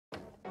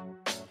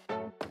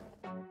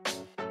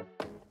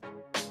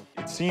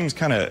Seems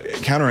kind of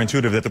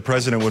counterintuitive that the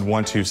president would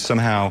want to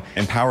somehow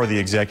empower the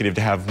executive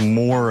to have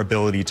more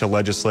ability to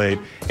legislate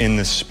in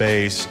the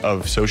space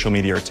of social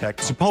media or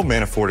tech. So Paul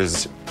Manafort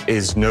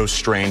is no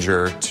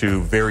stranger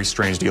to very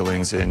strange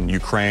dealings in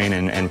Ukraine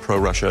and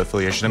pro-Russia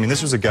affiliation. I mean,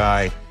 this was a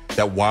guy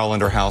that while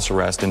under house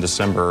arrest in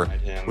December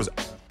was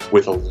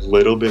with a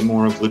little bit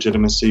more of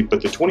legitimacy,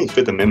 but the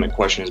 25th Amendment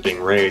question is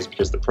being raised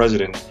because the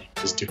president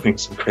is doing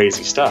some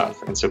crazy stuff,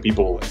 and so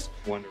people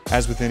wonder.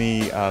 As with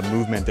any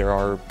movement, there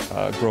are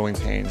growing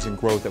pains and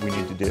growth that we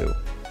need to do.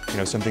 You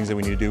know, some things that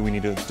we need to do, we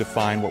need to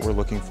define what we're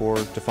looking for,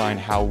 define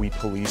how we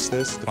police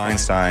this.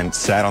 Feinstein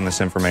sat on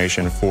this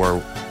information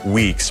for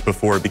weeks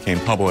before it became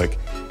public.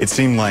 It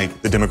seemed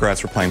like the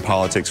Democrats were playing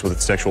politics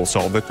with sexual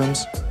assault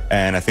victims,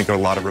 and I think there are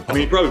a lot of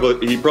Republicans. I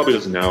mean, he probably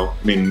doesn't know.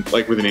 I mean,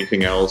 like with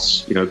anything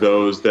else, you know,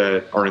 those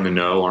that are in the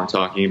know aren't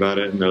talking about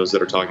it, and those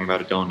that are talking about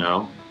it don't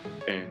know.